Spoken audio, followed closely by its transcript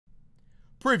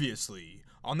Previously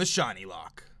on the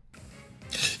ShinyLockes.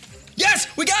 Yes,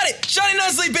 we got it! Shiny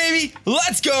Nuzleaf, baby!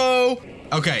 Let's go!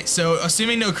 Okay, so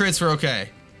assuming no crits, we're okay.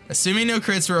 Assuming no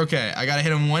crits, we're okay. I gotta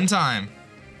hit him one time.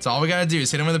 That's all we gotta do is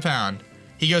hit him with a pound.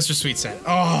 He goes for Sweet Scent.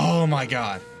 Oh my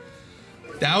god.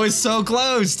 That was so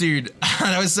close, dude.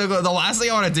 That was so close. The last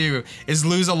thing I want to do is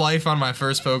lose a life on my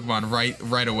first Pokemon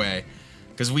right away.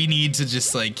 Because we need to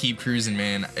just, like, keep cruising,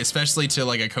 man. Especially to,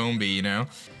 like, a Combee, you know?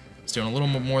 It's doing a little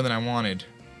more than I wanted.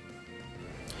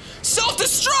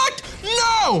 Self-destruct!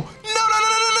 No! No!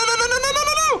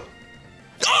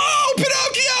 Oh,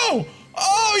 Pinocchio!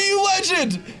 Oh, you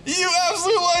legend! You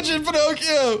absolute legend,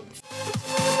 Pinocchio!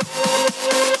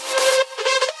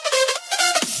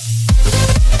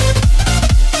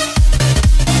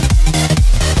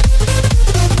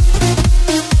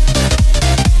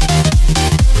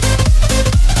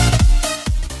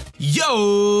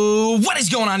 Yo, what is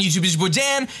going on YouTube? It's your boy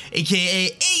Dan, aka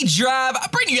aDrive. I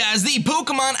bring you guys the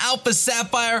Pokemon Alpha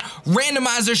Sapphire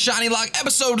Randomizer ShinyLockes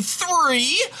episode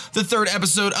 3, the third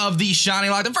episode of the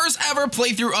ShinyLockes, the first ever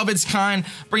playthrough of its kind,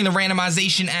 bringing the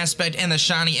randomization aspect and the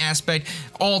shiny aspect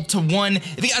all to one.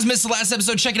 If you guys missed the last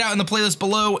episode, check it out in the playlist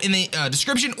below in the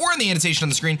description or in the annotation on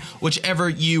the screen, whichever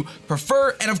you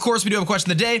prefer. And of course, we do have a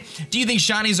question of the day. Do you think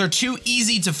shinies are too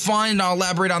easy to find? I'll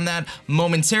elaborate on that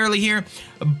momentarily here.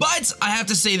 But I have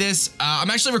to say this,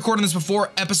 I'm actually recording this before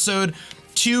episode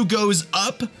 2 goes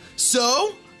up,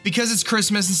 so because it's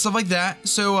Christmas and stuff like that.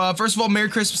 So first of all, Merry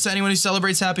Christmas to anyone who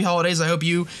celebrates, Happy Holidays. I hope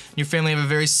you and your family have a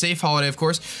very safe holiday, of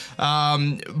course.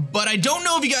 But I don't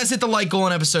know if you guys hit the like goal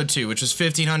in episode 2, which was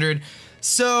 1,500.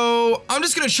 So I'm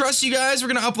just gonna trust you guys.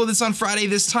 We're gonna upload this on Friday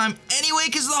this time anyway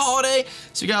because of the holiday.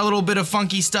 So we got a little bit of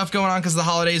funky stuff going on because of the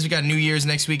holidays. We got New Year's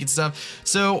next week and stuff.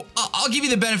 So I'll give you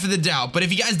the benefit of the doubt. But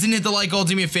if you guys didn't hit the like goal,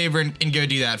 do me a favor and go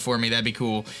do that for me. That'd be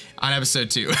cool on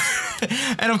episode 2.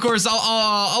 And of course,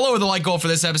 I'll lower the like goal for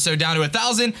this episode down to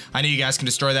 1,000. I know you guys can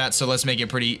destroy that, so let's make it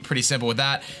pretty simple with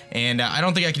that. And I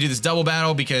don't think I can do this double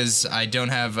battle because I don't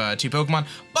have 2 Pokemon,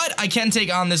 but I can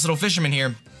take on this little fisherman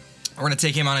here. We're gonna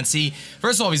take him on and see,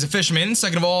 first of all, if he's a fisherman.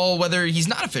 Second of all, whether he's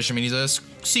not a fisherman. He's a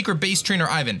secret base trainer,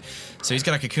 Ivan. So he's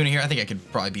got a Kakuna here. I think I could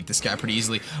probably beat this guy pretty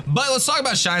easily. But let's talk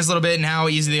about shinies a little bit and how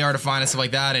easy they are to find and stuff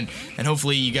like that. And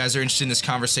hopefully you guys are interested in this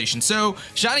conversation. So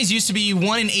shinies used to be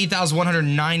 1 in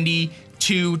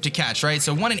 8,192 to catch, right?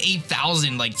 So 1 in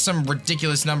 8,000, like some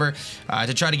ridiculous number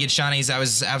to try to get shinies. That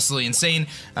was absolutely insane.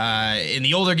 In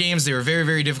the older games, they were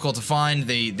very difficult to find.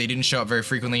 They didn't show up very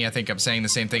frequently. I think I'm saying the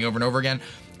same thing over and over again.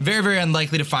 Very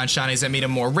unlikely to find shinies. That made them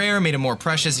more rare, made them more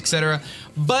precious, etc.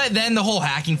 But then the whole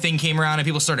hacking thing came around and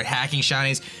people started hacking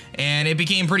shinies, and it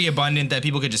became pretty abundant that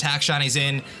people could just hack shinies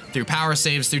in through power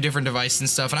saves, through different devices and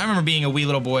stuff. And I remember being a wee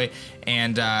little boy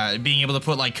and being able to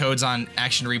put like codes on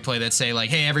Action Replay that say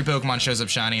like, hey, every Pokemon shows up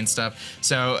shiny and stuff.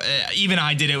 So even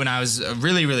I did it when I was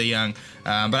really young.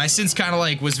 But I since kind of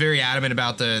like was very adamant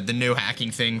about the no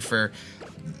hacking thing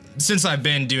since I've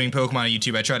been doing Pokemon on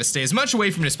YouTube. I try to stay as much away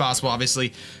from it as possible,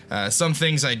 obviously. Some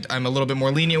things I'm a little bit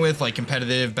more lenient with, like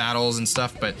competitive battles and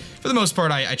stuff, but for the most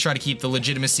part, I try to keep the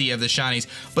legitimacy of the shinies.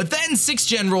 But then 6th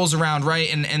gen rolls around, right?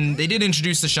 And they did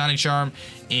introduce the Shiny Charm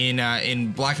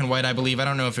in Black and White, I believe. I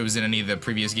don't know if it was in any of the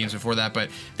previous games before that, but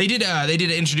they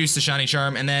did introduce the Shiny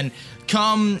Charm, and then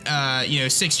come, you know,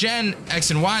 6th gen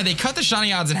X and Y, they cut the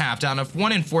shiny odds in half, down to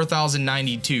 1 in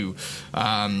 4,092.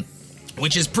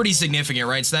 Which is pretty significant,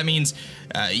 right? So that means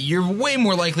you're way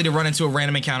more likely to run into a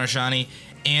random encounter shiny.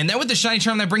 And then with the Shiny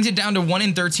Charm, that brings it down to 1 in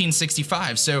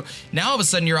 1,365. So now all of a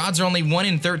sudden your odds are only 1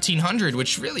 in 1,300,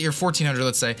 which really, or 1,400,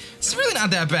 let's say. It's really not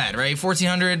that bad, right?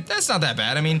 1,400, that's not that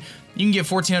bad. I mean, you can get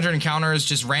 1,400 encounters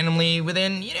just randomly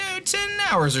within, you know, 10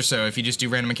 hours or so if you just do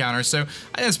random encounters. So I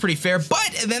think that's pretty fair.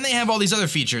 But then they have all these other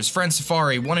features. Friend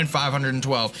Safari, 1 in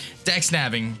 512. Dex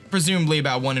Nabbing, presumably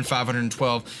about 1 in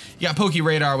 512. You got Poke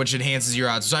Radar, which enhances your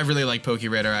odds. So I really like Poke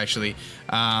Radar, actually,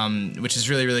 which is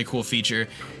really cool feature.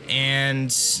 And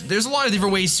there's a lot of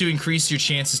different ways to increase your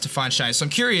chances to find shinies. So I'm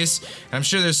curious, and I'm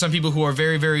sure there's some people who are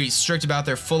very strict about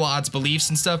their full odds beliefs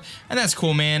and stuff, and that's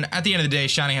cool, man. At the end of the day,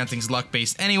 shiny hunting's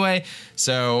luck-based anyway,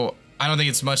 so I don't think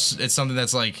it's something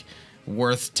that's like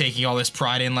worth taking all this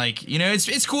pride in. Like, you know,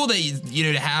 it's cool that you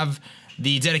know, to have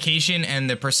the dedication and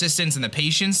the persistence and the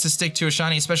patience to stick to a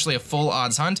shiny, especially a full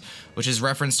odds hunt, which is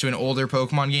reference to an older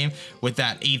Pokemon game with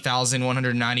that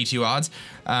 8,192 odds.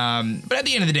 But at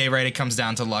the end of the day, right, it comes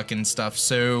down to luck and stuff.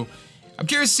 So I'm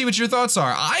curious to see what your thoughts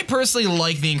are. I personally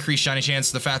like the increased shiny chance,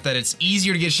 the fact that it's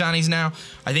easier to get shinies now.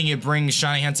 I think it brings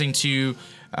shiny hunting to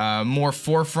more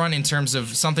forefront in terms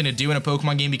of something to do in a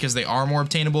Pokemon game because they are more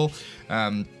obtainable.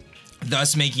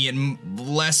 thus making it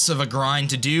less of a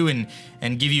grind to do and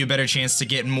give you a better chance to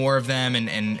get more of them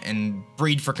and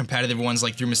breed for competitive ones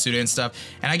like through Masuda and stuff.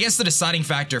 And I guess the deciding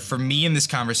factor for me in this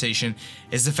conversation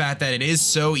is the fact that it is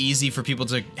so easy for people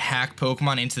to hack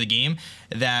Pokemon into the game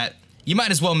that you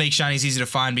might as well make shinies easy to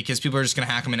find, because people are just going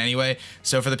to hack them in anyway.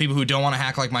 So for the people who don't want to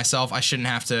hack like myself, I shouldn't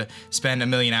have to spend a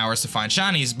million hours to find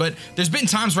shinies. But there's been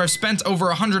times where I've spent over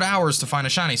 100 hours to find a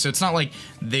shiny, so it's not like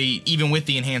even with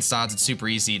the enhanced odds, it's super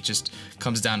easy. It just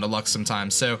comes down to luck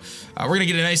sometimes. So we're going to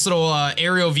get a nice little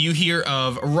aerial view here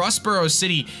of Rustboro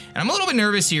City. And I'm a little bit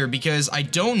nervous here because I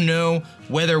don't know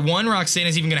whether, one, Roxanne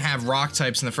is even going to have rock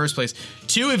types in the first place,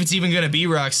 two, if it's even going to be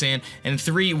Roxanne, and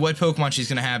three, what Pokemon she's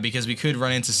going to have, because we could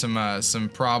run into some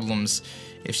problems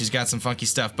if she's got some funky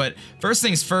stuff. But first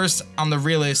things first, I'm the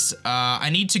realist. I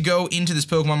need to go into this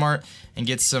Pokemon Mart and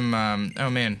get some, oh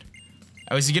man.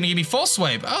 Oh, is he going to give me full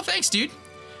swipe? Oh, thanks, dude.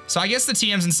 So I guess the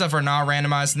TMs and stuff are not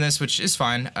randomized in this, which is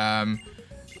fine.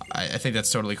 I think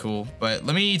that's totally cool. But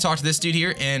let me talk to this dude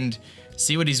here and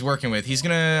see what he's working with.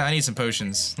 I need some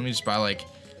potions. Let me just buy like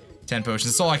 10 potions.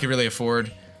 That's all I could really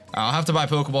afford. I'll have to buy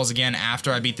Pokeballs again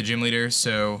after I beat the gym leader,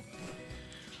 so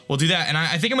we'll do that. And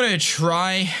I think I'm gonna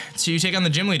try to take on the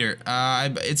gym leader.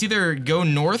 It's either go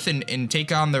north and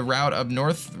take on the route up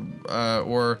north,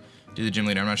 or do the gym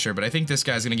leader. I'm not sure, but I think this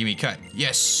guy's gonna give me Cut.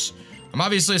 Yes! I'm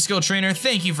obviously a skilled trainer.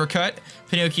 Thank you for Cut.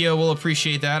 Pinocchio will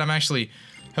appreciate that. I'm actually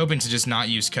hoping to just not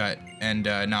use Cut and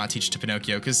not teach it to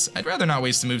Pinocchio, because I'd rather not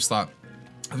waste the move slot.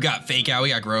 We've got Fake Out, we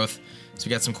got Growth, so we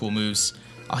got some cool moves.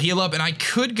 I'll heal up, and I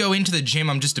could go into the gym.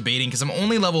 I'm just debating, because I'm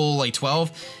only level like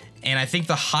 12, and I think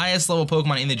the highest level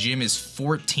Pokemon in the gym is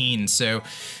 14, so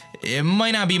it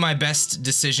might not be my best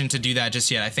decision to do that just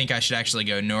yet. I think I should actually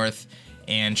go north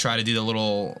and try to do the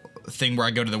little thing where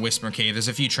I go to the Whisper Cave. There's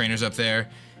a few trainers up there,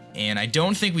 and I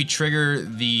don't think we trigger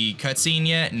the cutscene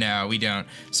yet. No, we don't.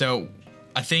 So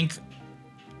I think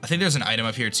there's an item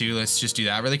up here too. Let's just do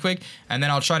that really quick, and then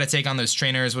I'll try to take on those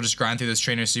trainers. We'll just grind through those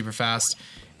trainers super fast,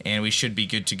 and we should be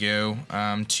good to go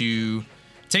to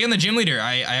take on the gym leader.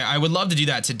 I would love to do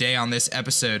that today on this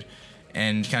episode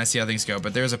and kind of see how things go.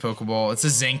 But there's a Pokeball. It's a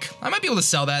Zinc. I might be able to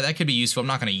sell that. That could be useful. I'm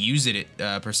not going to use it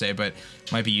per se, but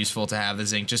it might be useful to have the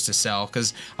Zinc just to sell,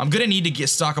 because I'm going to need to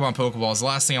stock up on Pokeballs. The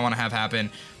last thing I want to have happen,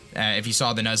 if you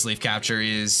saw the Nuzleaf capture,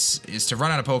 is to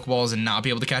run out of Pokeballs and not be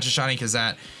able to catch a shiny, because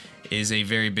that is a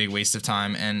very big waste of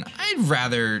time, and I'd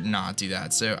rather not do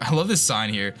that. So I love this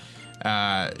sign here.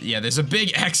 Yeah, there's a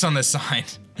big X on the sign.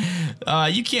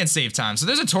 You can't save time. So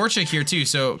there's a Torchic here too,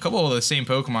 so a couple of the same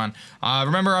Pokemon.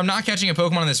 Remember, I'm not catching a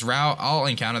Pokemon on this route. I'll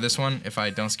encounter this one if I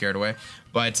don't scare it away.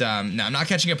 But no, I'm not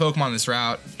catching a Pokemon on this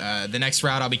route. The next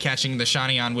route I'll be catching the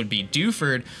shiny on would be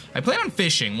Dewford. I plan on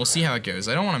fishing. We'll see how it goes.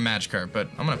 I don't want a Magikarp, but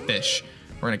I'm gonna fish.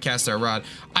 We're gonna cast our rod.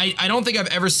 I don't think I've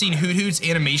ever seen Hoot Hoot's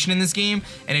animation in this game,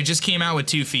 and it just came out with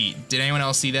 2 feet. Did anyone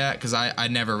else see that? Because I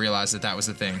never realized that was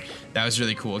the thing. That was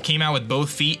really cool. It came out with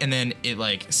both feet, and then it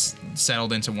like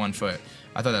settled into 1 foot.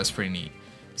 I thought that was pretty neat.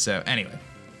 So anyway,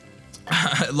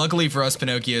 luckily for us,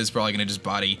 Pinocchio is probably gonna just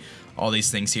body all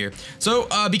these things here. So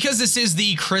because this is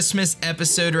the Christmas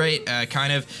episode, right,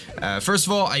 first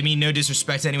of all, I mean no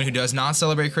disrespect to anyone who does not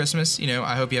celebrate Christmas. You know,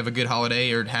 I hope you have a good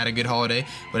holiday or had a good holiday,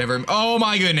 whatever. Oh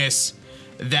my goodness,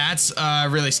 that's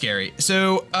really scary.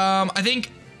 So I think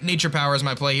Nature Power is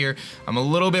my play here. I'm a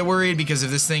little bit worried because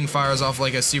if this thing fires off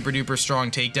like a super duper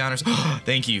strong takedown or something.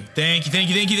 Thank you,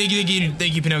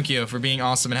 Pinocchio, for being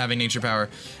awesome and having Nature Power.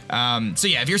 So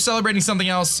yeah, if you're celebrating something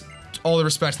else, all the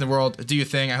respect in the world, do your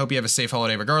thing. I hope you have a safe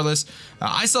holiday regardless.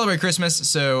 I celebrate Christmas,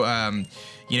 so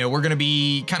you know, we're gonna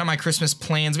be kind of my Christmas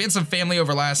plans. We had some family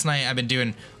over last night. I've been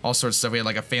doing all sorts of stuff. We had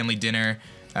like a family dinner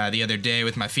the other day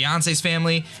with my fiance's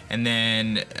family, and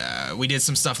then we did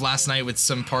some stuff last night with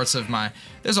some parts of my,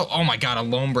 oh my god, a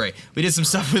Lombre. We did some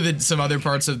stuff with some other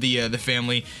parts of the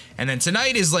family, and then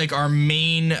tonight is like our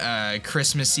main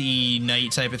Christmassy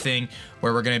night type of thing,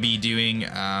 where we're gonna be doing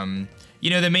you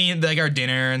know, the main, like our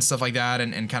dinner and stuff like that,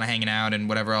 and kind of hanging out and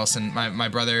whatever else. And my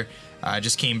brother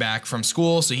just came back from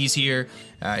school, so he's here.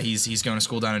 He's going to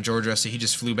school down in Georgia, so he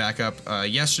just flew back up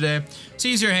yesterday. So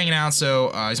he's here hanging out,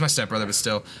 so he's my stepbrother, but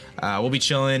still. We'll be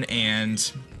chilling, and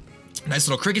nice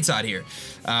little crickets out here.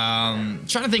 Trying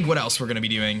to think what else we're going to be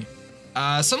doing.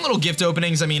 Some little gift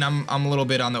openings. I mean, I'm a little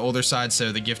bit on the older side,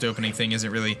 so the gift opening thing isn't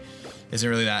really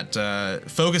that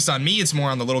focused on me. It's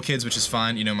more on the little kids, which is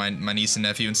fine. You know, my niece and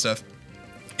nephew and stuff.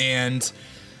 And so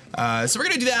we're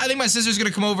gonna do that. I think my sister's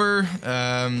gonna come over,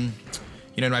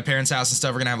 you know, to my parents' house and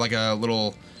stuff. We're gonna have like a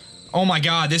little, oh my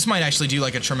god, this might actually do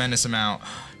like a tremendous amount.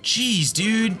 Jeez,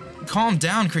 dude, calm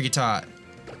down, Kricketot.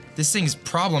 This thing's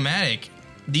problematic.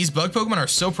 These bug Pokemon are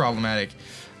so problematic.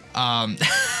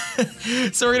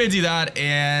 So we're gonna do that,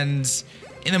 and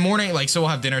in the morning, like, so we'll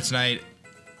have dinner tonight,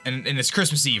 and it's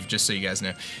Christmas Eve, just so you guys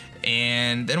know.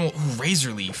 And then we'll,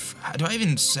 Razor Leaf. Do I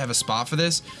even have a spot for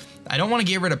this? I don't want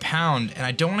to get rid of Pound, and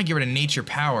I don't want to get rid of Nature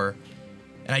Power.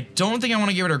 And I don't think I want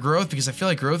to get rid of Growth, because I feel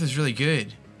like Growth is really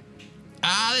good.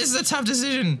 This is a tough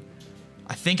decision.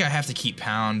 I think I have to keep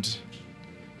Pound,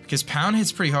 because Pound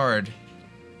hits pretty hard.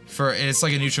 It's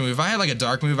like a neutral move. If I had like a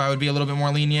dark move, I would be a little bit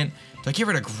more lenient. Do I get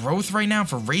rid of Growth right now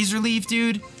for Razor Leaf,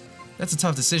 dude? That's a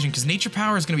tough decision, because Nature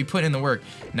Power is going to be put in the work.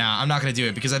 Nah, I'm not going to do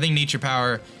it, because I think Nature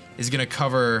Power is going to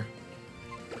cover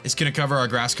our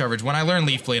grass coverage. When I learn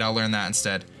Leaf Blade, I'll learn that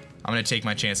instead. I'm going to take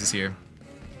my chances here.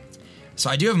 So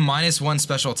I do have -1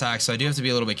 special attack, so I do have to be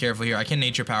a little bit careful here. I can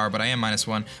Nature Power, but I am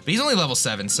 -1. But he's only level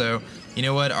 7, so you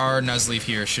know what? Our Nuzleaf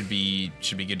here should be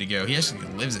good to go. He actually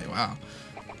lives it. Wow.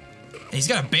 And he's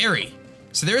got a berry.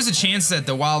 So there is a chance that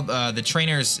the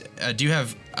trainers do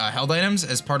have held items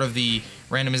as part of the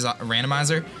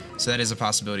randomizer. So that is a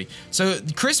possibility. So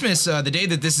Christmas, the day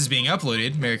that this is being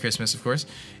uploaded, Merry Christmas, of course,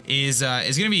 is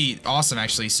gonna be awesome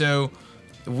actually. So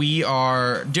we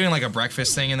are doing like a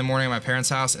breakfast thing in the morning at my parents'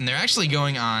 house, and they're actually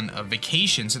going on a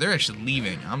vacation, so they're actually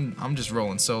leaving. I'm just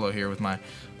rolling solo here with my,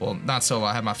 well, not solo,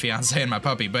 I have my fiance and my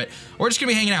puppy, but we're just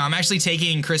gonna be hanging out. I'm actually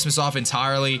taking Christmas off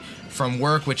entirely from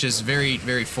work, which is very,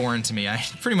 very foreign to me. I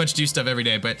pretty much do stuff every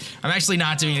day, but I'm actually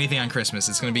not doing anything on Christmas.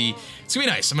 It's gonna be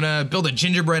nice. I'm gonna build a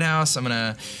gingerbread house. I'm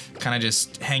gonna kind of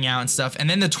just hang out and stuff. And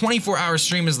then the 24-hour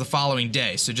stream is the following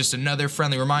day. So just another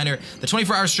friendly reminder, the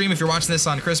 24-hour stream, if you're watching this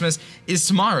on Christmas, is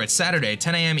tomorrow. It's Saturday,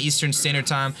 10 a.m. Eastern Standard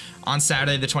Time on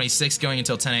Saturday the 26th, going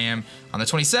until 10 a.m. on the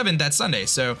 27th, that's Sunday.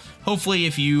 So hopefully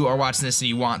if you are watching this and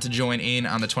you want to join in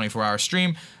on the 24-hour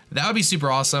stream, that would be super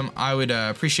awesome. I would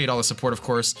appreciate all the support, of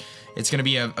course. It's going to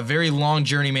be a very long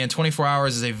journey, man. 24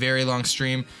 hours is a very long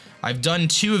stream. I've done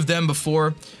 2 of them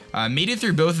before. Made it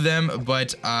through both of them,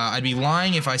 but I'd be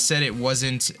lying if I said it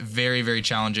wasn't very, very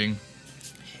challenging.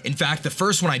 In fact, the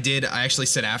first one I did, I actually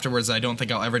said afterwards that I don't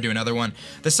think I'll ever do another one.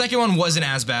 The second one wasn't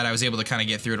as bad. I was able to kind of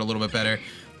get through it a little bit better.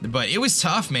 But it was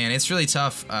tough, man. It's really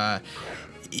tough.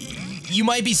 You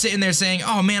might be sitting there saying,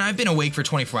 oh man, I've been awake for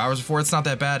 24 hours before. It's not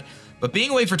that bad. But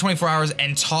being awake for 24 hours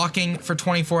and talking for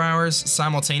 24 hours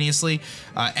simultaneously,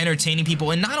 entertaining people,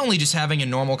 and not only just having a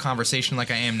normal conversation like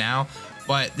I am now,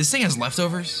 but this thing has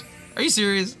leftovers. Are you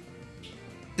serious?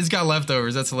 It's got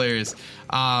leftovers. That's hilarious.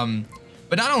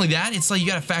 But not only that, it's like you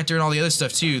gotta factor in all the other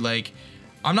stuff too. Like,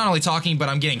 I'm not only talking, but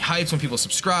I'm getting hyped when people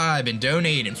subscribe and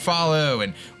donate and follow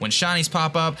and when shinies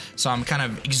pop up. So I'm kind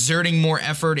of exerting more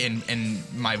effort and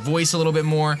my voice a little bit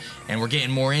more, and we're getting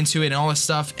more into it and all this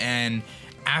stuff. And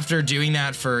after doing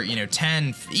that for, you know,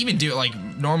 10, even do it like,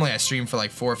 normally I stream for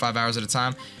like 4 or 5 hours at a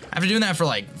time. After doing that for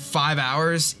like 5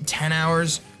 hours, 10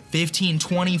 hours, 15,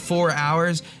 24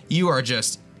 hours, you are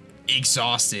just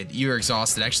exhausted. You are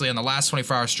exhausted. Actually, on the last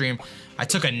 24-hour stream, I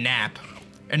took a nap.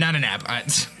 Not a nap. I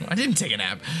didn't take a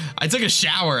nap. I took a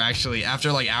shower, actually,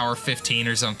 after like hour 15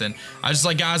 or something. I was just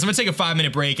like, guys, I'm gonna take a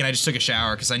 5-minute break, and I just took a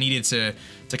shower because I needed to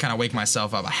kind of wake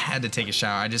myself up. I had to take a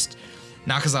shower.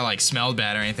 Not because I like smelled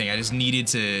bad or anything. I just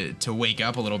needed to wake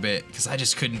up a little bit because I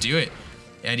just couldn't do it.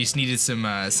 I just needed some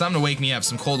something to wake me up,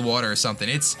 some cold water or something.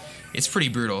 It's pretty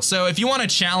brutal. So if you want to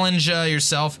challenge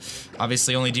yourself,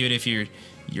 obviously only do it if you're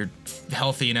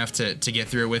healthy enough to get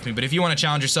through it with me. But if you want to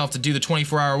challenge yourself to do the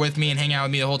 24-hour with me and hang out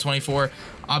with me the whole 24,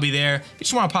 I'll be there. If you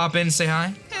just want to pop in and say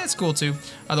hi, yeah, it's cool too.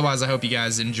 Otherwise, I hope you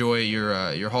guys enjoy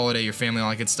your holiday, your family,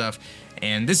 all that good stuff.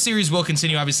 And this series will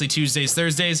continue, obviously, Tuesdays,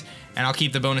 Thursdays, and I'll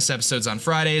keep the bonus episodes on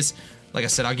Fridays. Like I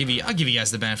said, I'll give you guys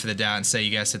the benefit of the doubt and say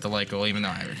you guys hit the like goal, even though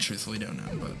I truthfully don't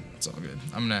know, but it's all good.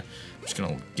 I'm just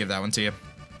gonna give that one to you.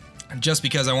 Just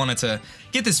because I wanted to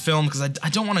get this filmed, because I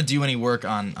don't want to do any work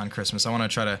on Christmas. I want to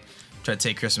try to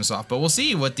take Christmas off, but we'll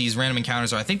see what these random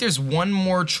encounters are. I think there's one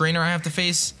more trainer I have to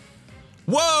face.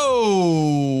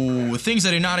 Whoa! Things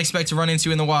I do not expect to run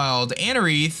into in the wild.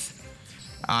 Anorith.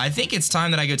 I think it's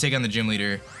time that I go take on the gym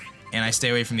leader, and I stay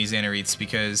away from these Anoriths,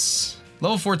 because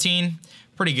level 14,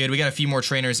 pretty good. We got a few more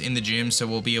trainers in the gym, so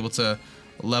we'll be able to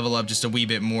level up just a wee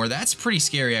bit more. That's pretty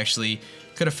scary, actually.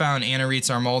 Could have found Anoriths,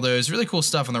 Armaldos, really cool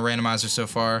stuff on the randomizer so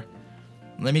far.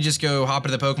 Let me just go hop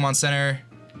into the Pokemon Center.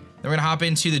 Then we're gonna hop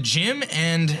into the gym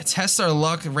and test our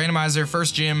luck. Randomizer,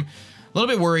 first gym. A little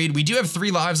bit worried. We do have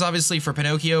 3 lives, obviously, for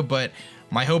Pinocchio, but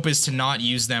my hope is to not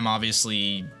use them,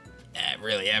 obviously,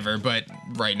 really ever, but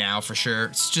right now, for sure.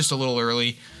 It's just a little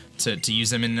early to use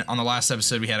them. And on the last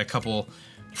episode, we had a couple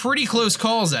pretty close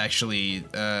calls, actually,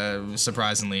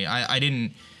 surprisingly. I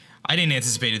didn't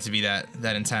anticipate it to be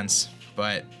that intense.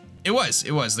 But it was.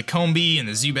 The Combee and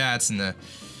the Zubats and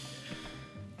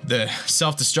the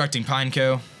self-destructing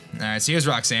Pineco. Alright, so here's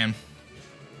Roxanne.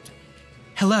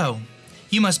 Hello.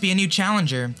 You must be a new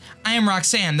challenger. I am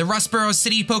Roxanne, the Rustboro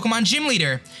City Pokemon Gym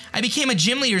Leader. I became a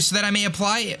gym leader so that I may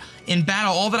apply in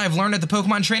battle all that I've learned at the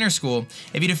Pokemon Trainer School.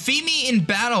 If you defeat me in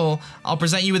battle, I'll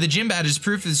present you with a gym badge as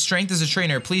proof of strength as a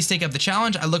trainer. Please take up the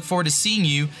challenge. I look forward to seeing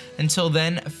you. Until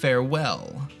then,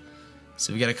 farewell.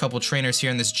 So we got a couple trainers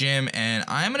here in this gym, and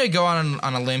I'm gonna go on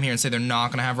a limb here and say they're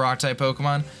not gonna have Rock-type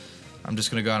Pokemon. I'm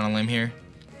just gonna go out on a limb here.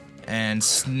 And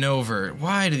Snover.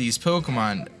 Why do these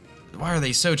Pokemon... Why are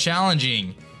they so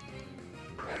challenging?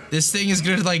 This thing is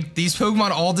gonna, like, these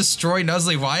Pokemon all destroy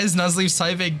Nuzleaf. Why is Nuzleaf's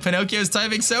typing? Pinocchio's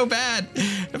typing so bad.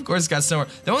 Of course, it's got Snover.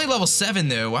 They're only level 7,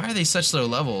 though. Why are they such low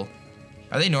level?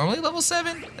 Are they normally level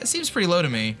 7? That seems pretty low to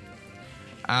me.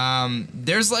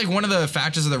 There's, like, one of the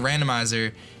factors of the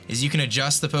randomizer is you can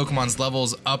adjust the Pokemon's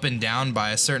levels up and down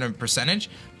by a certain percentage,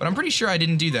 but I'm pretty sure I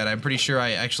didn't do that. I'm pretty sure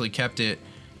I actually kept it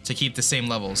to keep the same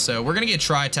levels. So we're gonna get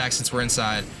Tri-Attack since we're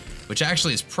inside, which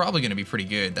actually is probably going to be pretty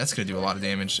good. That's going to do a lot of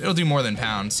damage. It'll do more than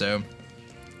pound, so.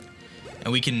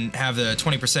 And we can have the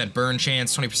 20% burn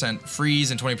chance, 20%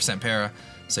 freeze, and 20% para.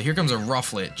 So here comes a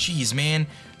Rufflet. Jeez, man.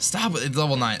 Stop at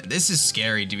level 9. This is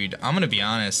scary, dude. I'm going to be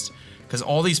honest. Because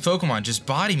all these Pokemon just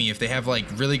body me if they have, like,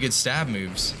 really good stab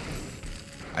moves.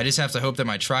 I just have to hope that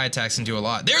my Tri-Attacks can do a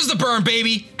lot. There's the burn,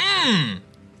 baby!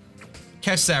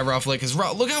 Catch that, Rufflet, because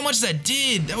look how much that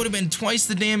did. That would have been twice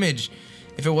the damage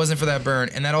if it wasn't for that burn.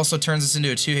 And that also turns us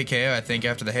into a 2-hit KO, I think,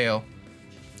 after the hail.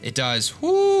 It does.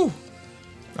 Woo!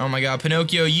 Oh my god,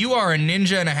 Pinocchio, you are a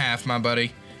ninja and a half, my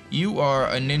buddy. You are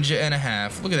a ninja and a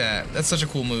half. Look at that. That's such a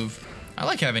cool move. I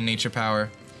like having nature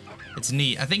power. It's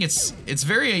neat. I think it's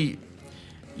very...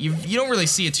 You don't really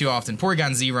see it too often.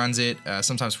 Porygon Z runs it.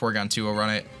 Sometimes Porygon 2 will run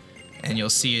it. And you'll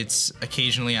see it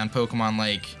occasionally on Pokemon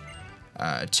like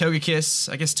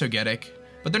Togekiss, I guess Togetic.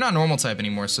 But they're not normal type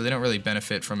anymore, so they don't really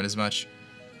benefit from it as much.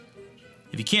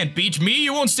 If you can't beat me,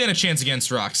 you won't stand a chance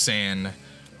against Roxanne.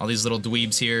 All these little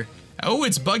dweebs here. Oh,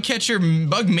 it's Bugcatcher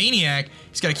Bug Maniac.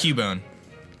 He's got a Cubone.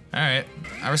 Alright,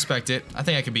 I respect it. I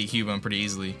think I could beat Cubone pretty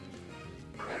easily.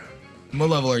 What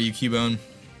level are you, Cubone?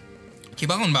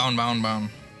 Cubone, bound.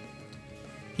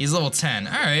 He's level 10.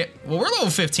 Alright, well, we're level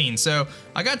 15, so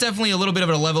I got definitely a little bit of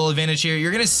a level advantage here.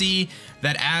 You're gonna see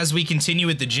that as we continue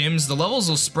with the gyms, the levels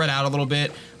will spread out a little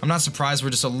bit. I'm not surprised we're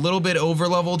just a little bit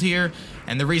over-leveled here,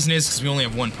 and the reason is because we only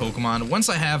have one Pokemon. Once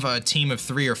I have a team of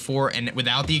 3 or 4, and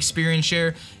without the experience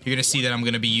share, you're gonna see that I'm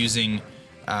gonna be using,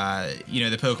 you know,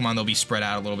 the Pokemon, they'll be spread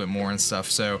out a little bit more and stuff,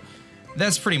 so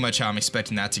that's pretty much how I'm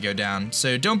expecting that to go down.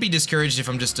 So don't be discouraged if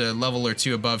I'm just a level or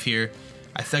 2 above here.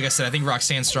 Like I said, I think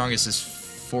Roxanne's strongest is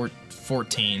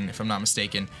 14, if I'm not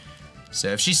mistaken. So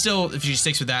if she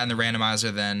sticks with that in the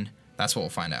randomizer, then that's what we'll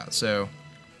find out. So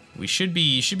we should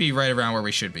be right around where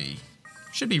we should be.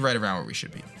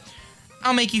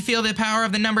 I'll make you feel the power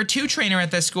of the number 2 trainer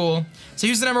at this school. So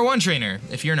who's the number 1 trainer,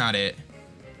 if you're not it?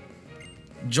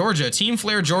 Georgia, Team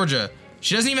Flare Georgia.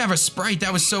 She doesn't even have a sprite,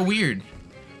 that was so weird.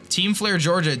 Team Flare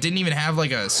Georgia didn't even have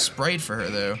like a sprite for her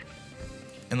though.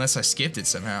 Unless I skipped it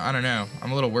somehow, I don't know.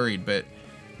 I'm a little worried, but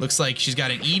looks like she's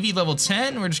got an Eevee level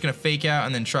 10. We're just gonna fake out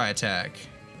and then try attack.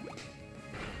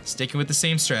 Sticking with the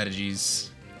same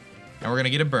strategies. And we're gonna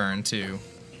get a burn too.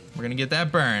 We're gonna get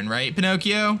that burn, right,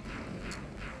 Pinocchio?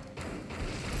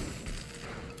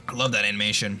 I love that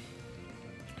animation.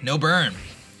 No burn.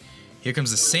 Here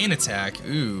comes the sand attack.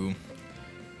 Ooh.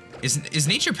 Is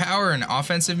Nature Power an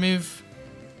offensive move?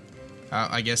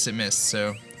 I guess it missed,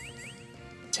 so.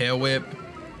 Tail Whip.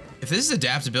 If this is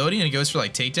adaptability and it goes for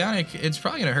like takedown, it's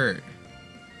probably gonna hurt.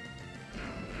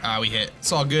 Ah, we hit.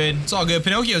 It's all good. It's all good.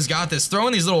 Pinocchio's got this.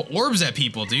 Throwing these little orbs at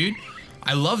people, dude.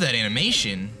 I love that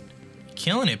animation.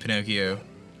 Killing it, Pinocchio.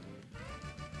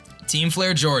 Team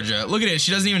Flare Georgia. Look at it.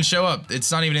 She doesn't even show up.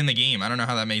 It's not even in the game. I don't know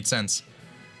how that made sense.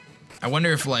 I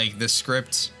wonder if like the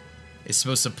script is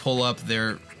supposed to pull up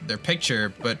their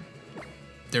picture, but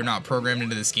they're not programmed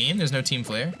into this game. There's no Team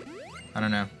Flare. I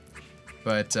don't know.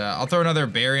 But I'll throw another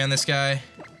berry on this guy.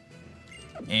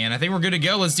 And I think we're good to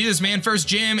go. Let's do this, man. First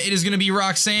gym, it is going to be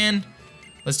Roxanne.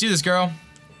 Let's do this, girl.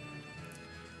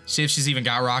 See if she's even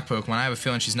got rock Pokemon. I have a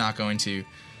feeling she's not going to.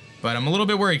 But I'm a little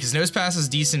bit worried because Nosepass has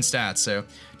decent stats. So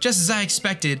just as I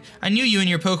expected, I knew you and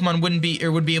your Pokemon would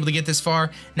be able to get this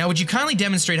far. Now would you kindly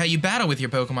demonstrate how you battle with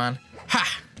your Pokemon?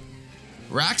 Ha!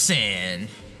 Roxanne.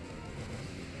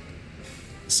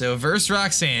 So versus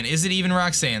Roxanne. Is it even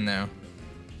Roxanne though?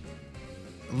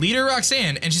 Leader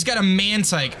Roxanne, and she's got a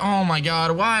Mantike. Oh my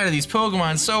god, why are these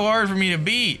Pokemon so hard for me to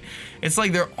beat? It's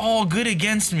like they're all good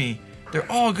against me. They're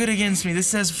all good against me. This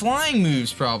says flying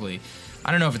moves, probably.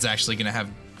 I don't know if it's actually gonna have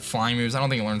flying moves. I don't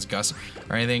think it learns Gust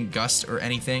or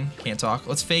anything. Can't talk.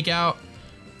 Let's fake out.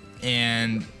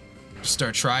 and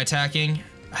start try-attacking.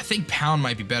 I think pound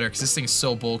might be better because this thing's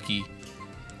so bulky.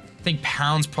 I think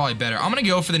pound's probably better. I'm gonna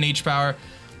go for the nature power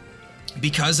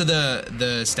because of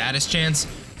the status chance,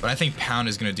 but I think pound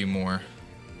is gonna do more.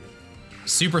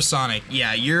 Supersonic.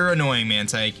 Yeah, you're annoying,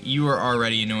 Mantike. You are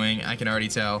already annoying. I can already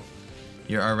tell.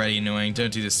 You're already annoying.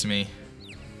 Don't do this to me.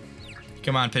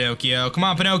 Come on, Pinocchio. Come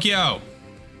on, Pinocchio!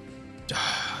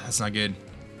 That's not good.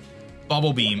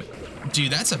 Bubble Beam.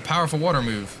 Dude, that's a powerful water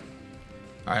move.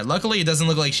 Alright, luckily it doesn't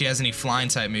look like she has any flying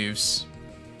type moves,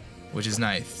 which is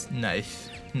nice.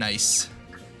 Nice.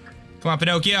 Come on,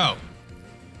 Pinocchio!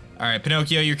 Alright,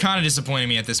 Pinocchio, you're kind of disappointing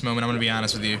me at this moment, I'm gonna be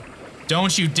honest with you.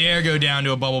 Don't you dare go down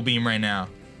to a Bubble Beam right now.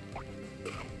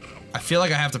 I feel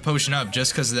like I have to potion up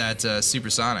just because of that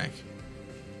Supersonic.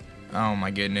 Oh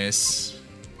my goodness.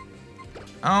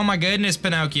 Oh my goodness,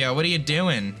 Pinocchio, what are you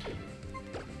doing?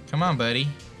 Come on, buddy.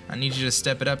 I need you to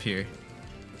step it up here.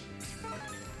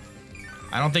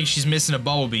 I don't think she's missing a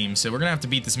Bubble Beam, so we're gonna have to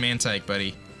beat this Mantike,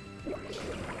 buddy.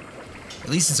 At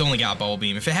least it's only got Bubble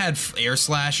Beam. If it had Air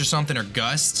Slash or something, or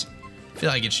Gust, I feel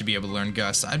like it should be able to learn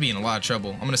Gust. I'd be in a lot of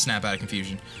trouble. I'm gonna snap out of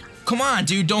confusion. Come on,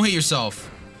 dude, don't hit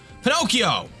yourself.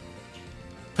 Pinocchio!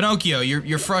 Pinocchio,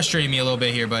 you're frustrating me a little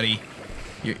bit here, buddy.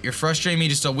 You're frustrating me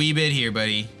just a wee bit here,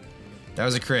 buddy. That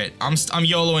was a crit. I'm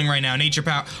YOLOing right now. Nature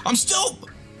power. I'm still...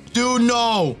 Dude,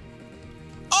 no!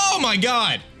 Oh my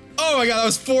god! Oh my god, that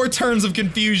was 4 turns of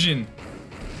confusion.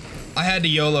 I had to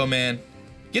YOLO, man.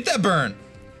 Get that burn.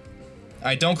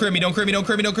 Alright, don't crit me, don't crit me, don't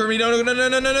crit me, don't crit me,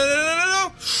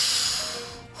 no.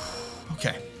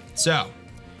 Okay, so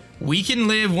we can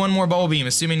live one more Bubble Beam,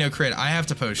 assuming no crit. I have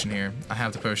to potion here. I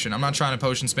have to potion. I'm not trying to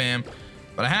potion spam,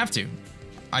 but I have to.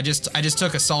 I just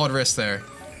took a solid risk there,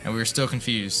 and we were still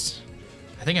confused.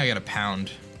 I think I got a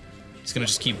pound. He's gonna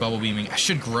just keep Bubble Beaming. I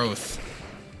should growth.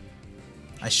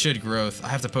 I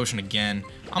have to potion again.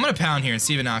 I'm gonna pound here and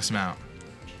see if it knocks him out.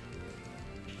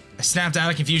 I snapped out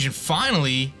of confusion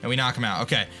finally, and we knock him out.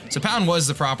 Okay, so pound was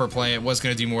the proper play. It was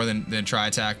gonna do more than try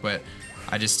attack, but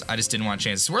I just didn't want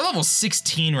chances. We're level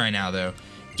 16 right now, though.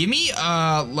 Give me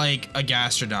like a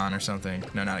Gastrodon or something.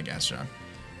 No, not a Gastrodon.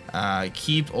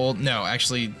 Keep old. No,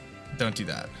 actually, don't do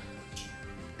that.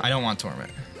 I don't want Torment.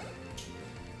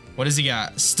 What does he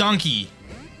got? Stunky.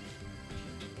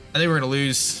 I think we're gonna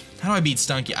lose. How do I beat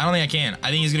Stunky? I don't think I can. I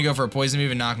think he's gonna go for a poison move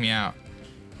and knock me out.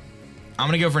 I'm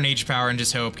gonna go for nature power and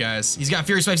just hope, guys. He's got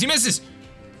Fury Swipes. He misses.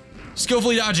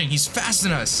 Skillfully dodging. He's faster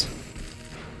than us.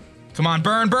 Come on,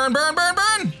 burn, burn, burn, burn,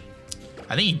 burn.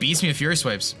 I think he beats me with Fury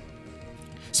Swipes.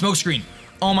 Smoke screen.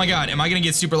 Oh my god, am I gonna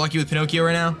get super lucky with Pinocchio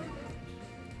right now?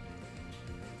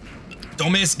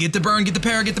 Don't miss. Get the burn, get the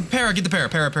para, get the para, get the para.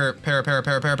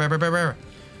 Para.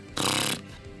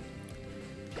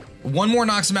 One more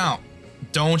knocks him out.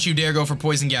 Don't you dare go for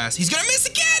poison gas. He's gonna miss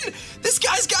again! This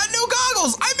guy's got no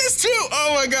goggles! I missed too!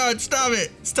 Oh my god, stop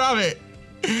it. Stop it.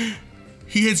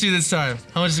 He hits you this time.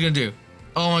 How much is he gonna do?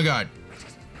 Oh my god.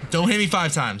 Don't hit me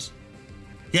 5 times.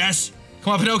 Yes!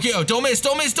 Come on, Pinocchio. Don't miss,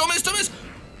 don't miss, don't miss, don't miss!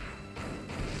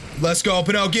 Let's go,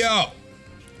 Pinocchio!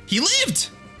 He lived!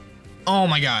 Oh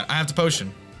my god, I have to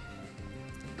potion.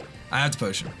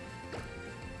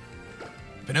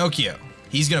 Pinocchio.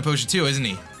 He's gonna potion too, isn't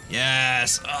he?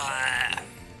 Yes! Ah.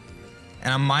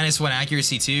 And I'm -1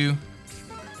 accuracy too.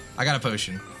 I got a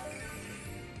potion.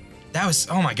 That was,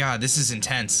 oh my god, this is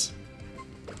intense.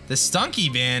 The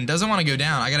Stunky man doesn't want to go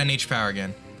down. I got a nature power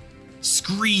again.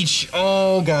 Screech.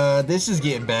 Oh god, this is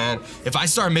getting bad. If I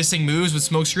start missing moves with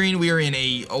Smokescreen, we are in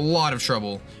a lot of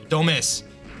trouble. Don't miss.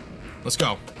 Let's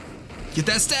go. Get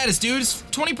that status, dude. It's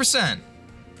 20%.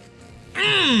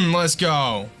 Let's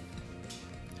go.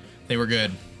 They were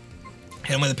good.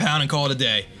 Hit him with a pound and call it a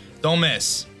day. Don't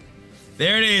miss.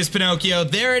 There it is, Pinocchio.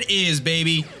 There it is,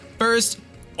 baby. First.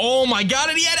 Oh my god,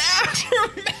 and he had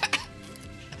aftermath.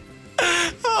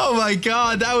 Oh my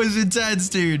god, that was intense,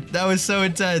 dude. That was so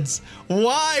intense.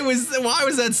 Why was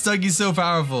that Stunky so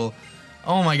powerful?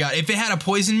 Oh my god. If it had a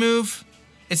poison move,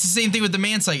 it's the same thing with the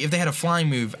Mantike. If they had a flying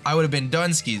move, I would have been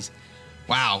Dunskies.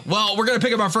 Wow. Well, we're gonna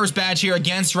pick up our first badge here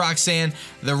against Roxanne,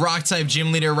 the rock type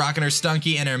gym leader, rocking her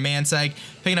Stunky and her Mantike.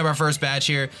 Picking up our first badge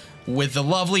here with the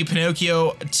lovely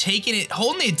Pinocchio taking it,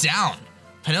 holding it down.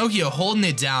 Pinocchio holding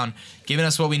it down, giving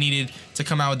us what we needed to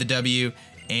come out with the W,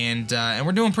 and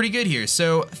we're doing pretty good here.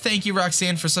 So thank you,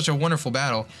 Roxanne, for such a wonderful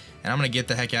battle. And I'm gonna get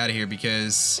the heck out of here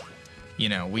because, you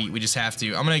know, we just have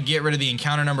to. I'm gonna get rid of the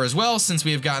encounter number as well since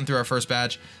we have gotten through our first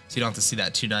badge, so you don't have to see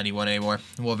that 291 anymore.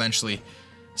 We'll eventually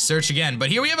search again. But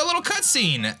here we have a little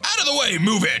cutscene. Out of the way,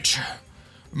 move it.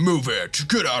 Move it.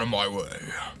 Get out of my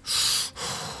way.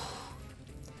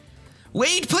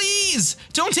 Wait, please!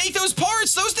 Don't take those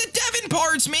parts! Those the Devon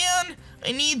parts, man!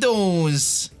 I need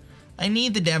those. I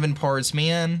need the Devon parts,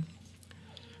 man.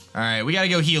 Alright, we gotta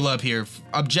go heal up here.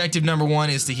 Objective number 1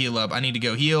 is to heal up. I need to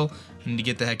go heal. I need to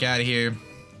get the heck out of here.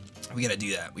 We gotta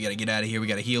do that. We gotta get out of here. We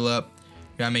gotta heal up.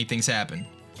 We gotta make things happen.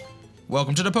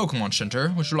 Welcome to the Pokemon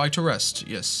Center. Would you like to rest?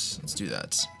 Yes, let's do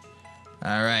that.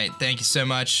 Alright, thank you so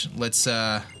much. Let's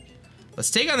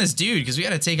take on this dude, because we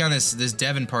gotta take on this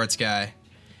Devon parts guy.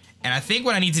 And I think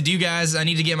what I need to do, guys, I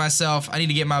need to get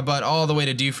my butt all the way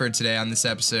to Dewford today on this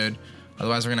episode.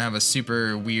 Otherwise, we're gonna have a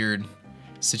super weird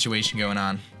situation going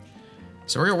on.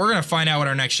 So we're gonna find out what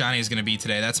our next shiny is gonna be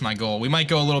today. That's my goal. We might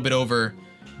go a little bit over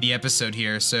the episode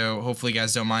here, so hopefully you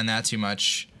guys don't mind that too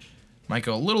much. Might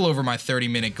go a little over my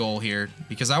 30-minute goal here,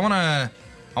 because I wanna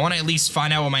at least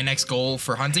find out what my next goal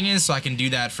for hunting is, so I can do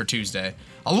that for Tuesday.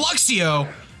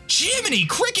 Luxio! Jiminy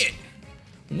Cricket!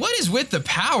 What is with the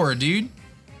power, dude?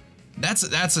 That's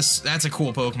a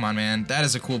cool Pokemon, man. That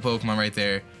is a cool Pokemon right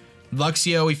there.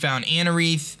 Luxio, we found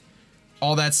Anorith,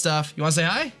 all that stuff. You wanna say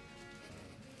hi?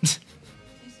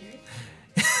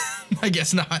 I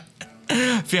guess not.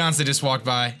 Fiance just walked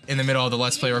by in the middle of the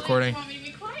Let's Play recording.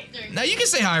 Now you can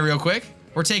say hi real quick.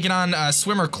 We're taking on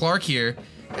Swimmer Clark here.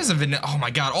 There's a vanilla. Oh my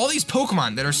god, all these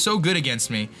Pokemon that are so good against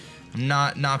me. I'm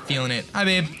not feeling it. Hi,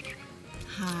 babe.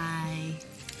 Hi.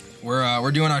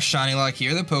 We're doing our ShinyLockes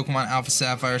here, the Pokemon Alpha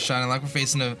Sapphire ShinyLockes. We're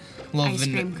facing a little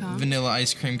vanilla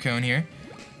ice cream cone here.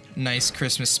 Nice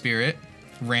Christmas spirit.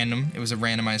 Random. It was a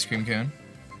random ice cream cone.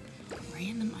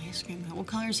 Random ice cream cone. What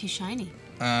color is he shiny?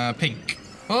 Pink.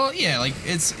 Well, yeah, like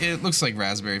it looks like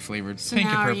raspberry flavored. So pink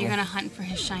now and purple. are you gonna hunt for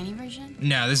his shiny version?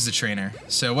 No, this is a trainer.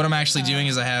 So what I'm actually doing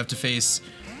is I have to face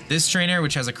this trainer,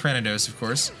 which has a Cranidos, of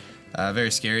course.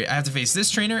 Very scary. I have to face this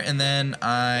trainer, and then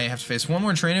I have to face one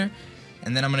more trainer,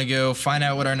 and then I'm gonna go find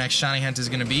out what our next shiny hunt is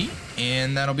gonna be,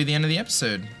 and that'll be the end of the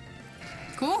episode.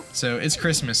 Cool. So it's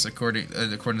Christmas according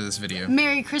to this video.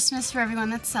 Merry Christmas for everyone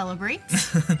that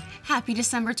celebrates. Happy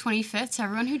December 25th to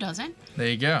everyone who doesn't. There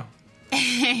you go.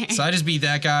 So I just beat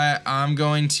that guy. I'm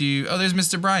going to... Oh, there's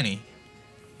Mr. Briny.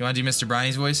 You want to do Mr.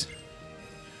 Briny's voice?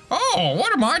 Oh,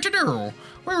 what am I to do?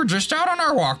 We were just out on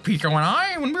our walk, Pico and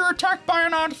I, when we were attacked by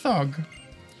an odd thug.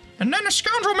 And then a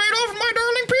scoundrel made off my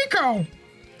darling Pico.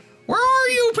 Where are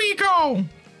you, Pico? I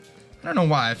don't know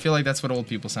why. I feel like that's what old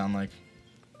people sound like.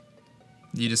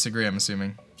 You disagree, I'm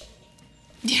assuming.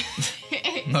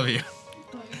 Love you.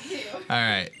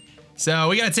 Alright. So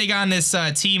we gotta take on this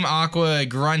Team Aqua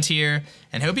Grunt here,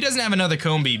 and hope he doesn't have another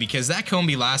Combee, because that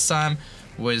Combee last time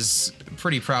was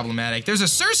pretty problematic. There's a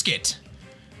Surskit!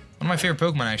 One of my favorite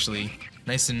Pokemon, actually.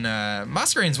 Nice and,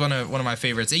 Masquerade's one of my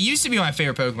favorites. It used to be my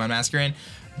favorite Pokemon, Masquerade,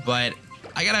 but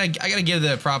I gotta give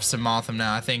the props to Mothim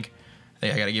now. I think I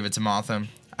gotta give it to Mothim.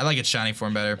 I like its shiny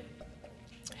form better.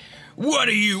 What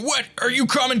are you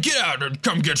coming? Get out and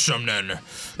come get some then.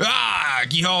 Ah,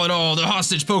 ye haul it all. The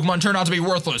hostage Pokemon turned out to be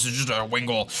worthless. It's just a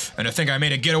Wingull. And I think I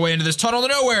made a getaway into this tunnel to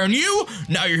nowhere. And you?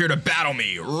 Now you're here to battle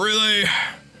me. Really?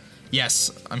 Yes,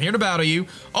 I'm here to battle you.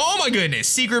 Oh my goodness.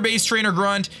 Secret base trainer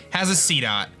Grunt has a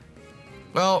C-Dot.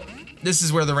 Well, this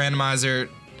is where the randomizer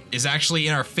is actually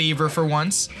in our favor for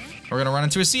once. We're gonna run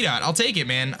into a C-Dot. I'll take it,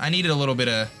 man. I needed a little bit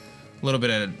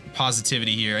of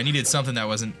positivity here. I needed something that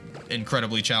wasn't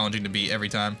incredibly challenging to beat every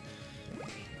time.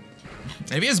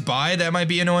 Maybe his Bide, that might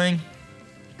be annoying.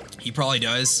 He probably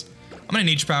does. I'm gonna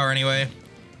Nature Power anyway.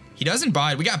 He doesn't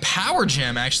Bide. We got Power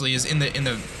Gem actually is in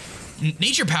the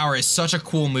Nature Power is such a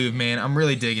cool move, man. I'm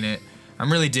really digging it. I'm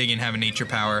really digging having Nature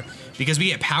Power because we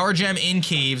get Power Gem in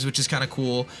caves, which is kind of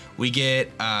cool. We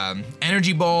get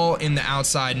Energy Ball in the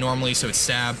outside normally, so it's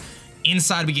stab.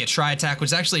 Inside we get Tri Attack, which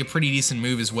is actually a pretty decent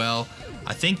move as well.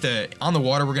 I think that on the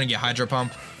water we're gonna get Hydro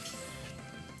Pump.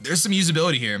 There's some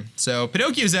usability here. So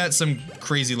Pinocchio's at some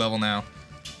crazy level now.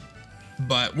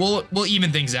 But we'll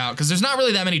even things out because there's not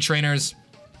really that many trainers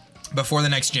before the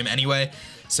next gym anyway.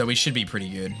 So we should be pretty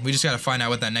good. We just gotta find out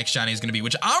what that next shiny is gonna be,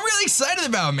 which I'm really excited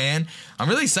about, man. I'm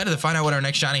really excited to find out what our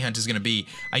next shiny hunt is gonna be.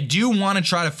 I do wanna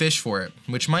try to fish for it,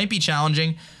 which might be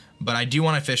challenging, but I do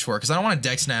wanna fish for it because I don't want to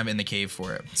Dex Nab in the cave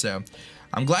for it. So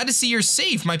I'm glad to see you're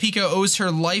safe. My Pico owes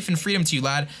her life and freedom to you,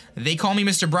 lad. They call me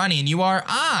Mr. Briny, and you are?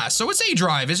 Ah, so it's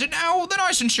aDrive, is it now? Then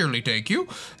I sincerely thank you.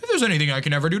 If there's anything I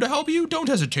can ever do to help you, don't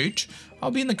hesitate.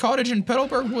 I'll be in the cottage in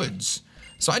Petalburg Woods.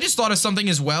 So I just thought of something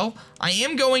as well. I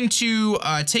am going to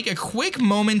take a quick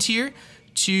moment here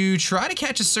to try to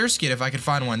catch a Surskit if I could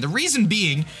find one. The reason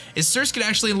being is Surskit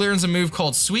actually learns a move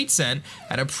called Sweet Scent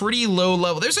at a pretty low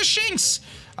level. There's a Shinx!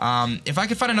 If I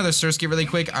could find another Surskit really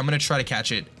quick, I'm gonna try to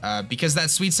catch it, because that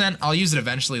Sweet Scent, I'll use it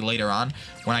eventually later on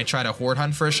when I try to Horde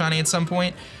hunt for a shiny at some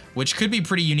point, which could be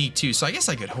pretty unique too, so I guess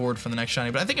I could Horde for the next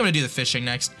shiny, but I think I'm gonna do the fishing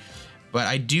next. but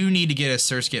I do need to get a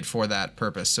Surskit for that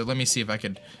purpose. So let me see if I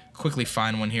could quickly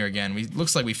find one here again.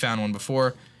 Looks like we found one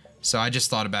before, so I just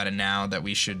thought about it now that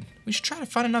we should try to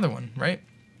find another one, right?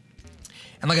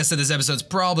 And like I said, this episode's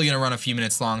probably gonna run a few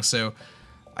minutes long, so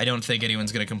I don't think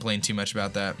anyone's gonna complain too much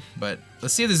about that. But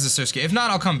let's see if this is a Surskit. If not,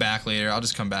 I'll come back later. I'll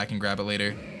just come back and grab it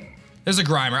later. There's a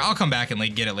Grimer. I'll come back and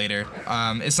get it later.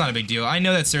 It's not a big deal. I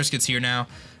know that Surskit's here now,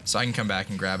 so I can come back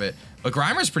and grab it. But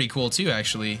Grimer's pretty cool too,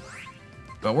 actually.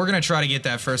 But we're gonna try to get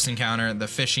that first encounter, the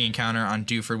fishing encounter on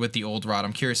Dewford with the old rod.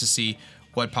 I'm curious to see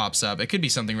what pops up. It could be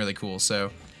something really cool, so,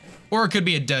 or it could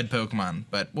be a dud Pokemon,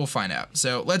 but we'll find out.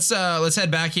 So let's head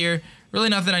back here. Really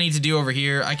nothing I need to do over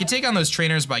here. I could take on those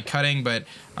trainers by cutting, but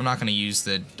I'm not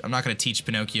gonna teach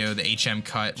Pinocchio the HM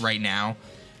cut right now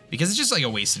because it's just like a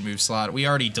wasted move slot. We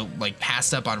already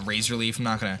passed up on Razor Leaf. I'm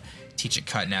not gonna teach it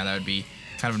cut now. That would be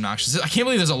kind of obnoxious. I can't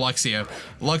believe there's a Luxio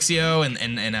and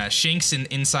Shinx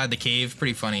inside the cave.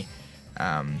 Pretty funny.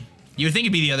 You would think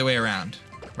it'd be the other way around,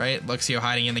 right? Luxio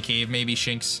hiding in the cave, maybe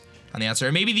Shinx on the outside.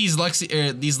 Or maybe these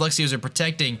Luxios are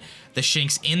protecting the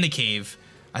Shinx in the cave.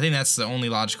 I think that's the only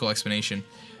logical explanation.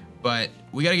 But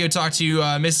we gotta go talk to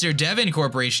Mr. Devon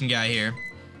Corporation guy here.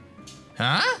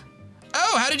 Huh?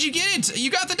 Oh, how did you get it?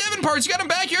 You got the Devon parts. You got them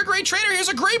back. You're a great trainer. Here's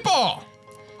a great ball.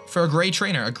 For a great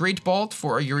trainer. A great ball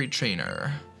for a great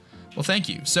trainer. Well, thank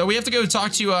you. So we have to go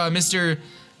talk to Mr.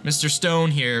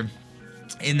 Stone here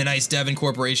in the nice Devon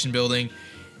Corporation building.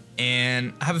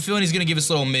 And I have a feeling he's going to give us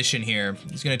a little mission here.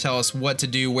 He's going to tell us what to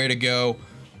do, where to go,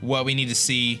 what we need to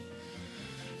see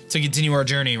to continue our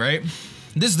journey, right?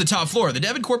 This is the top floor, the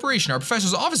Devon Corporation. Our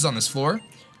professor's office is on this floor.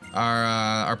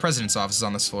 Our president's office is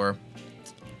on this floor.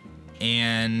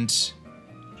 And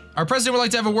our president would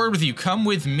like to have a word with you. Come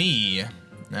with me.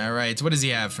 All right, what does he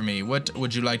have for me? What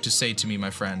would you like to say to me, my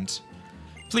friend?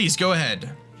 Please, go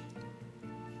ahead.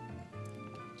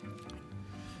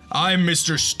 I'm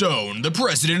Mr. Stone, the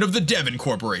president of the Devon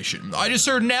Corporation. I just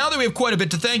heard now that we have quite a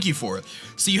bit to thank you for.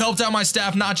 So you helped out my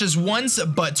staff not just once,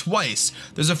 but twice.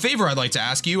 There's a favor I'd like to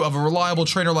ask you of a reliable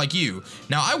trainer like you.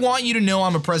 Now, I want you to know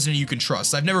I'm a president you can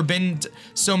trust. I've never been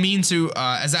so mean to,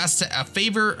 as asked a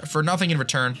favor for nothing in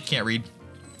return. Can't read.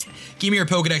 Give me your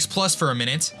Pokedex Plus for a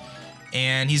minute.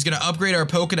 And he's gonna upgrade our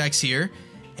Pokedex here.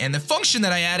 And the function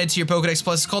that I added to your Pokedex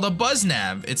Plus is called a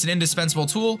BuzzNav. It's an indispensable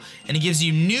tool, and it gives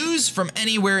you news from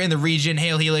anywhere in the region.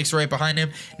 Hail Helix right behind him.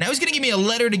 Now he's gonna give me a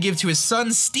letter to give to his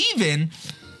son, Steven,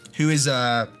 who is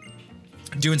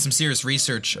doing some serious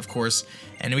research, of course.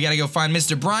 And we gotta go find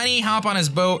Mr. Briny, hop on his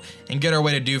boat, and get our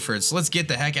way to Dewford. So let's get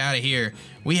the heck out of here.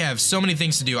 We have so many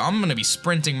things to do. I'm gonna be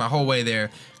sprinting my whole way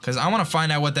there, because I wanna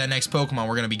find out what that next Pokemon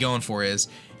we're gonna be going for is.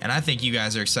 And I think you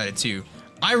guys are excited too.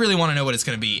 I really want to know what it's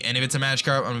going to be, and if it's a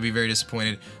Magikarp, I'm going to be very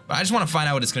disappointed. But I just want to find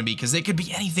out what it's going to be, because it could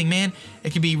be anything, man.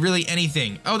 It could be really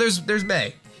anything. Oh, there's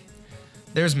May.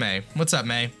 There's May. What's up,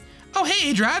 May? Oh,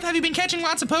 hey, aDrive, have you been catching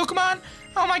lots of Pokemon?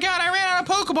 Oh my god, I ran out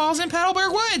of Pokeballs in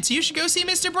Petalburg Woods. You should go see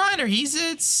Mr. Briner. He's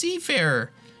a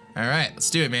seafarer. All right, let's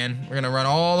do it, man. We're going to run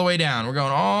all the way down. We're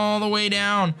going all the way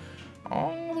down,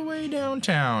 all the way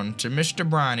downtown to Mr.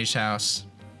 Briny's house.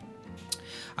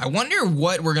 I wonder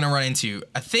what we're going to run into.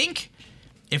 I think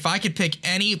if I could pick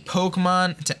any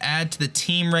Pokemon to add to the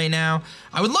team right now,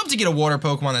 I would love to get a water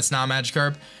Pokemon that's not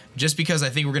Magikarp, just because I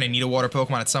think we're going to need a water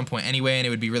Pokemon at some point anyway, and it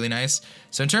would be really nice.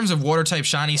 So in terms of water type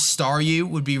shiny, Staryu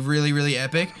would be really, really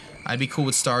epic. I'd be cool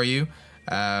with Staryu.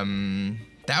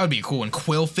 That would be a cool one.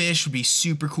 Quillfish would be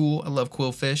super cool. I love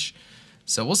Quillfish.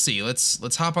 So we'll see.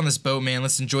 Let's hop on this boat, man.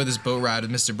 Let's enjoy this boat ride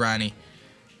with Mr. Briny.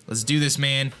 Let's do this,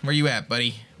 man. Where you at,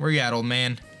 buddy? Where you at, old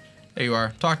man? There you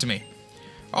are. Talk to me.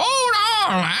 Hold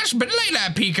on, lass, but lay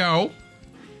that Pico.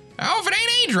 Oh, if it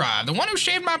ain't aDrive, the one who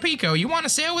shaved my Pico, you want to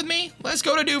sail with me? Let's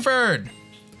go to Dewford.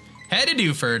 Head to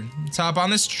Dewford. Let's hop on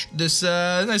this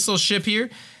nice little ship here,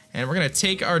 and we're gonna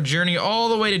take our journey all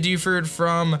the way to Dewford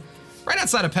from right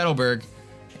outside of Petalburg.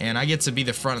 And I get to be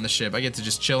the front of the ship. I get to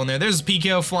just chill in there. There's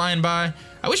Pico flying by.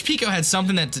 I wish Pico had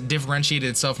something that differentiated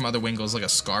itself from other Wingles, like a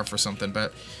scarf or something,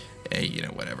 but hey, you know,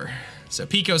 whatever. So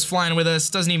Pico's flying with us.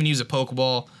 Doesn't even use a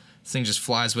Pokeball. This thing just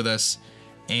flies with us.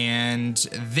 And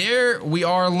there we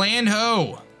are, land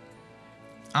ho!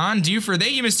 On Dewford.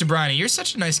 Thank you, Mr. Briny. You're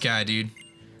such a nice guy, dude.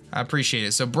 I appreciate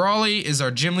it. So Brawly is our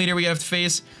gym leader we have to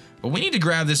face. But we need to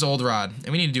grab this old rod.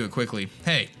 And we need to do it quickly.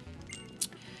 Hey.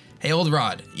 Hey, old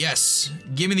rod. Yes.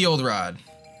 Give me the old rod.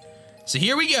 So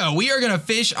here we go. We are going to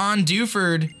fish on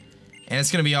Dewford. And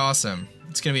it's going to be awesome.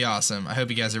 It's going to be awesome. I hope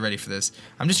you guys are ready for this.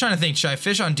 I'm just trying to think. Should I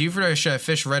fish on Dewford or should I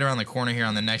fish right around the corner here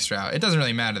on the next route? It doesn't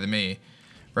really matter to me.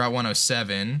 Route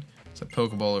 107. There's a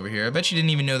Pokeball over here. I bet you didn't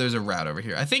even know there's a route over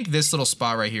here. I think this little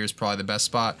spot right here is probably the best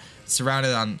spot. It's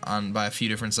surrounded on by a few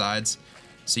different sides.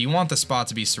 So you want the spot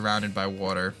to be surrounded by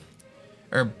water.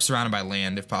 Or surrounded by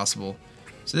land, if possible.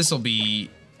 So this will be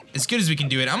as good as we can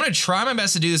do it. I'm going to try my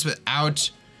best to do this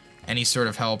without any sort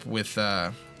of help with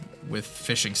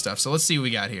fishing stuff. So let's see what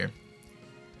we got here.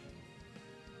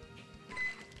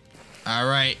 All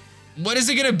right. What is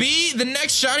it going to be? The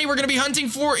next shiny we're going to be hunting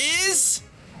for is...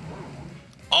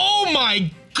 Oh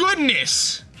my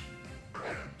goodness!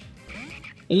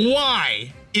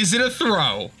 Why is it a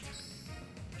throw?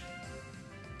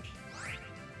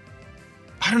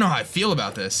 I don't know how I feel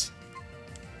about this.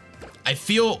 I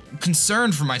feel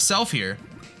concerned for myself here.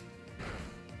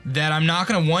 That I'm not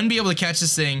gonna, one, be able to catch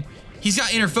this thing. He's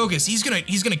got inner focus. He's gonna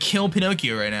kill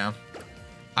Pinocchio right now.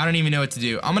 I don't even know what to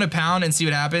do. I'm gonna pound and see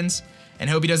what happens, and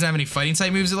hope he doesn't have any fighting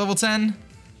type moves at level 10. He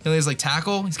only has like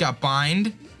tackle. He's got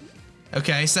bind.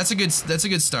 Okay, so that's a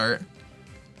good start.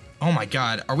 Oh my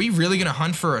god, are we really gonna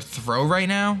hunt for a throw right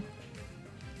now?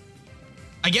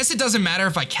 I guess it doesn't matter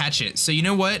if I catch it. So you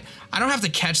know what? I don't have to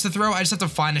catch the throw, I just have to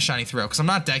find a shiny throw, because I'm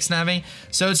not dex navving,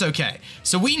 so it's okay.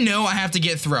 So we know I have to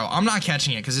get throw. I'm not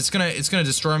catching it, because it's gonna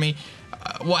destroy me.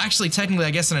 Well, actually, technically,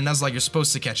 I guess in a Nuzlocke, you're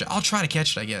supposed to catch it. I'll try to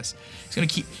catch it, I guess.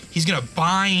 He's gonna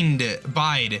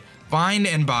bide.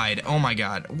 Oh my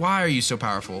god, why are you so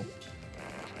powerful?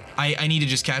 I need to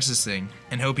just catch this thing,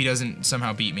 and hope he doesn't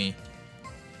somehow beat me.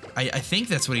 I think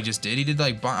that's what he just did. He did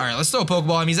like, alright, let's throw a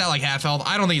Pokeball at him. He's at like half health.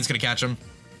 I don't think it's gonna catch him.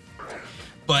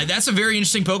 But that's a very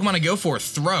interesting Pokemon to go for.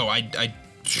 Throw.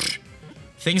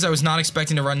 Things I was not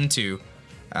expecting to run into. Did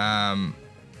I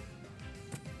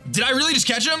really just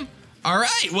catch him?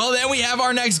 Alright, well then we have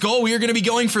our next goal. We are gonna be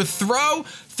going for throw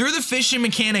through the fishing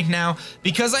mechanic now.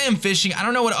 Because I am fishing, I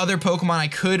don't know what other Pokemon I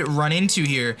could run into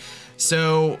here.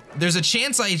 So there's a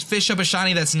chance I fish up a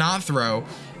shiny that's not throw,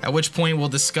 at which point we'll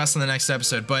discuss in the next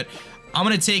episode. But I'm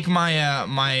gonna take my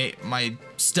my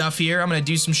stuff here. I'm gonna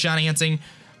do some shiny hunting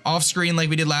off screen like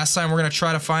we did last time. We're gonna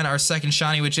try to find our second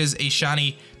shiny, which is a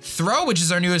shiny throw, which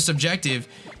is our newest objective.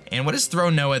 And what does throw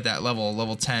know at that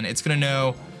level 10? It's gonna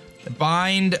know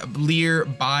bind, leer,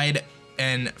 bide,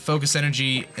 and focus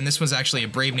energy. And this one's actually a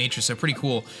brave nature, so pretty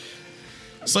cool.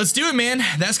 So let's do it, man.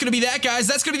 That's gonna be that, guys.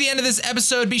 That's gonna be the end of this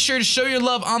episode. Be sure to show your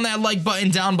love on that like button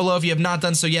down below if you have not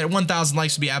done so yet. 1,000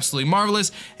 likes would be absolutely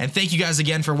marvelous. And thank you guys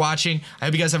again for watching. I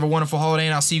hope you guys have a wonderful holiday,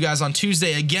 and I'll see you guys on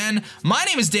Tuesday again. My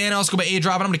name is Dan. I'll go by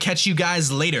aDrive, and I'm gonna catch you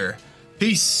guys later.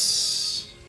 Peace.